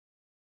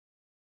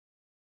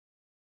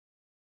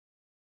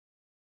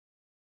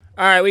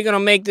Alright, we're going to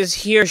make this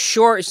here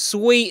short,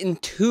 sweet, and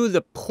to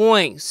the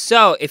point.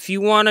 So, if you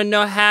want to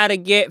know how to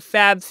get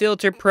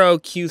Fab-Filter Pro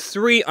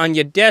Q3 on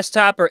your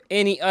desktop or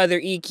any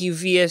other EQ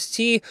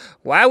VST,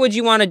 why would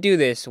you want to do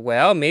this?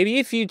 Well, maybe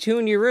if you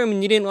tuned your room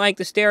and you didn't like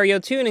the stereo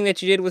tuning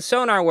that you did with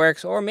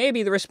SONARWORKS, or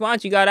maybe the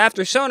response you got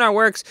after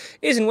SONARWORKS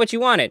isn't what you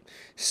wanted.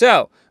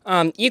 So,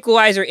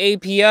 equalizer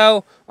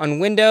APO on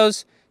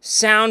Windows,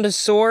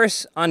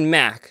 SoundSource on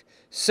Mac.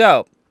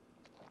 So,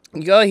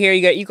 you go here,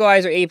 you got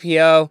equalizer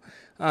APO.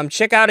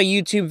 Check out a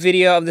YouTube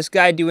video of this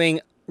guy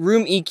doing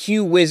Room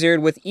EQ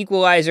Wizard with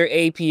Equalizer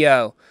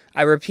APO.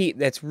 I repeat,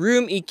 that's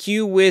Room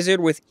EQ Wizard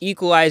with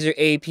Equalizer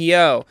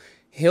APO.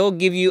 He'll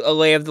give you a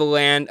lay of the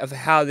land of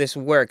how this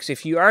works.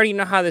 If you already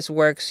know how this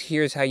works,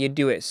 here's how you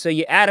do it. So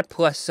you add a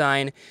plus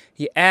sign,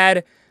 you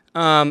add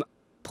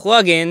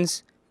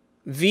plugins,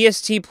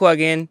 VST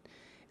plugin.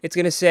 It's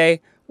going to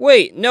say,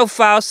 wait, no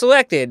file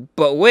selected.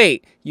 But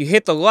wait, you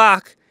hit the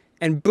lock,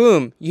 and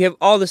boom, you have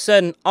all of a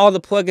sudden all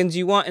the plugins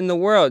you want in the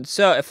world.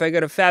 So if I go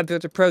to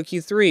Fab-Filter Pro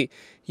Q3,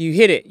 you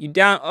hit it, you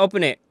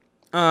open it,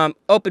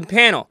 open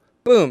panel,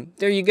 boom,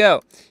 there you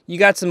go. You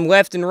got some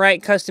left and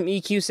right custom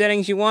EQ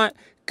settings you want,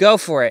 go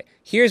for it.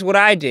 Here's what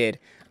I did.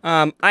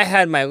 I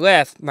had my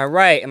left, my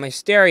right, and my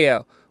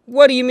stereo.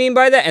 What do you mean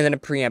by that? And then a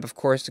preamp, of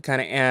course, to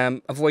kind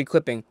of avoid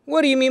clipping.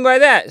 What do you mean by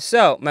that?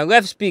 So my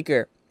left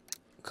speaker,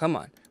 come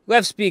on,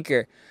 left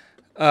speaker,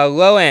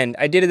 low end,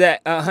 I did it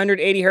at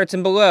 180 hertz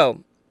and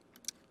below.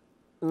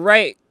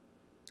 Right,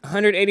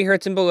 180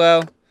 hertz and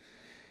below.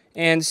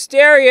 And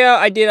stereo,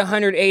 I did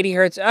 180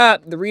 hertz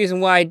up. The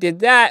reason why I did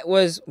that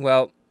was,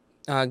 well,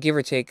 give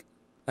or take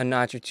a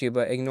notch or two,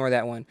 but ignore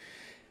that one.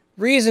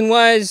 Reason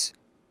was,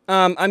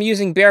 I'm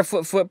using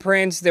barefoot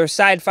footprints. They're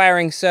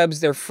side-firing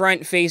subs. They're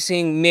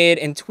front-facing, mid,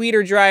 and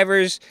tweeter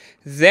drivers.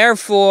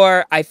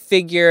 Therefore, I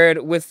figured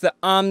with the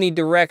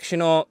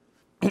omnidirectional,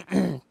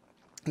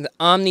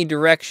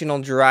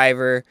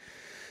 driver,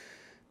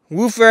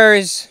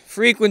 woofers,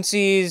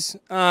 frequencies,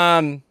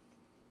 they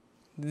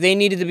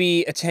needed to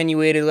be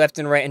attenuated left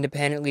and right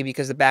independently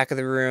because the back of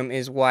the room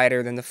is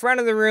wider than the front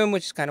of the room,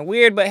 which is kind of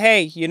weird, but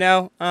hey, you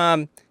know,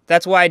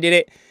 that's why I did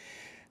it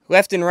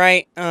left and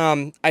right.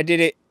 I did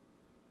it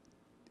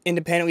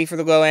independently for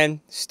the low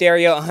end,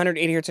 stereo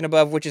 180 hertz and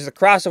above, which is the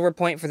crossover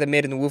point for the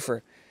mid and the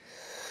woofer.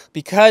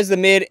 Because the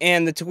mid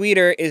and the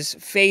tweeter is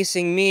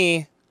facing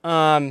me,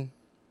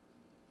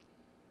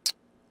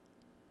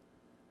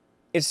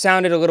 it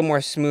sounded a little more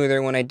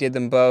smoother when I did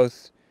them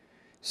both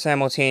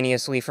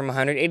simultaneously from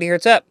 180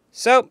 hertz up.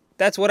 So,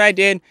 that's what I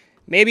did.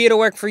 Maybe it'll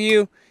work for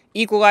you.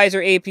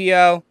 Equalizer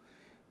APO,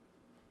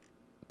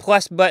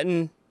 plus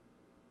button,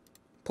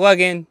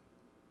 plugin,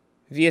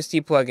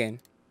 VST plugin,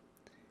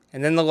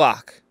 and then the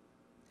lock,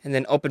 and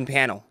then open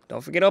panel. Don't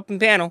forget open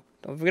panel.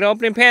 Don't forget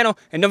open panel,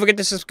 and don't forget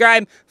to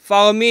subscribe.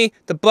 Follow me,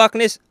 the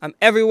Buckness. I'm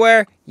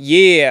everywhere.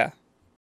 Yeah.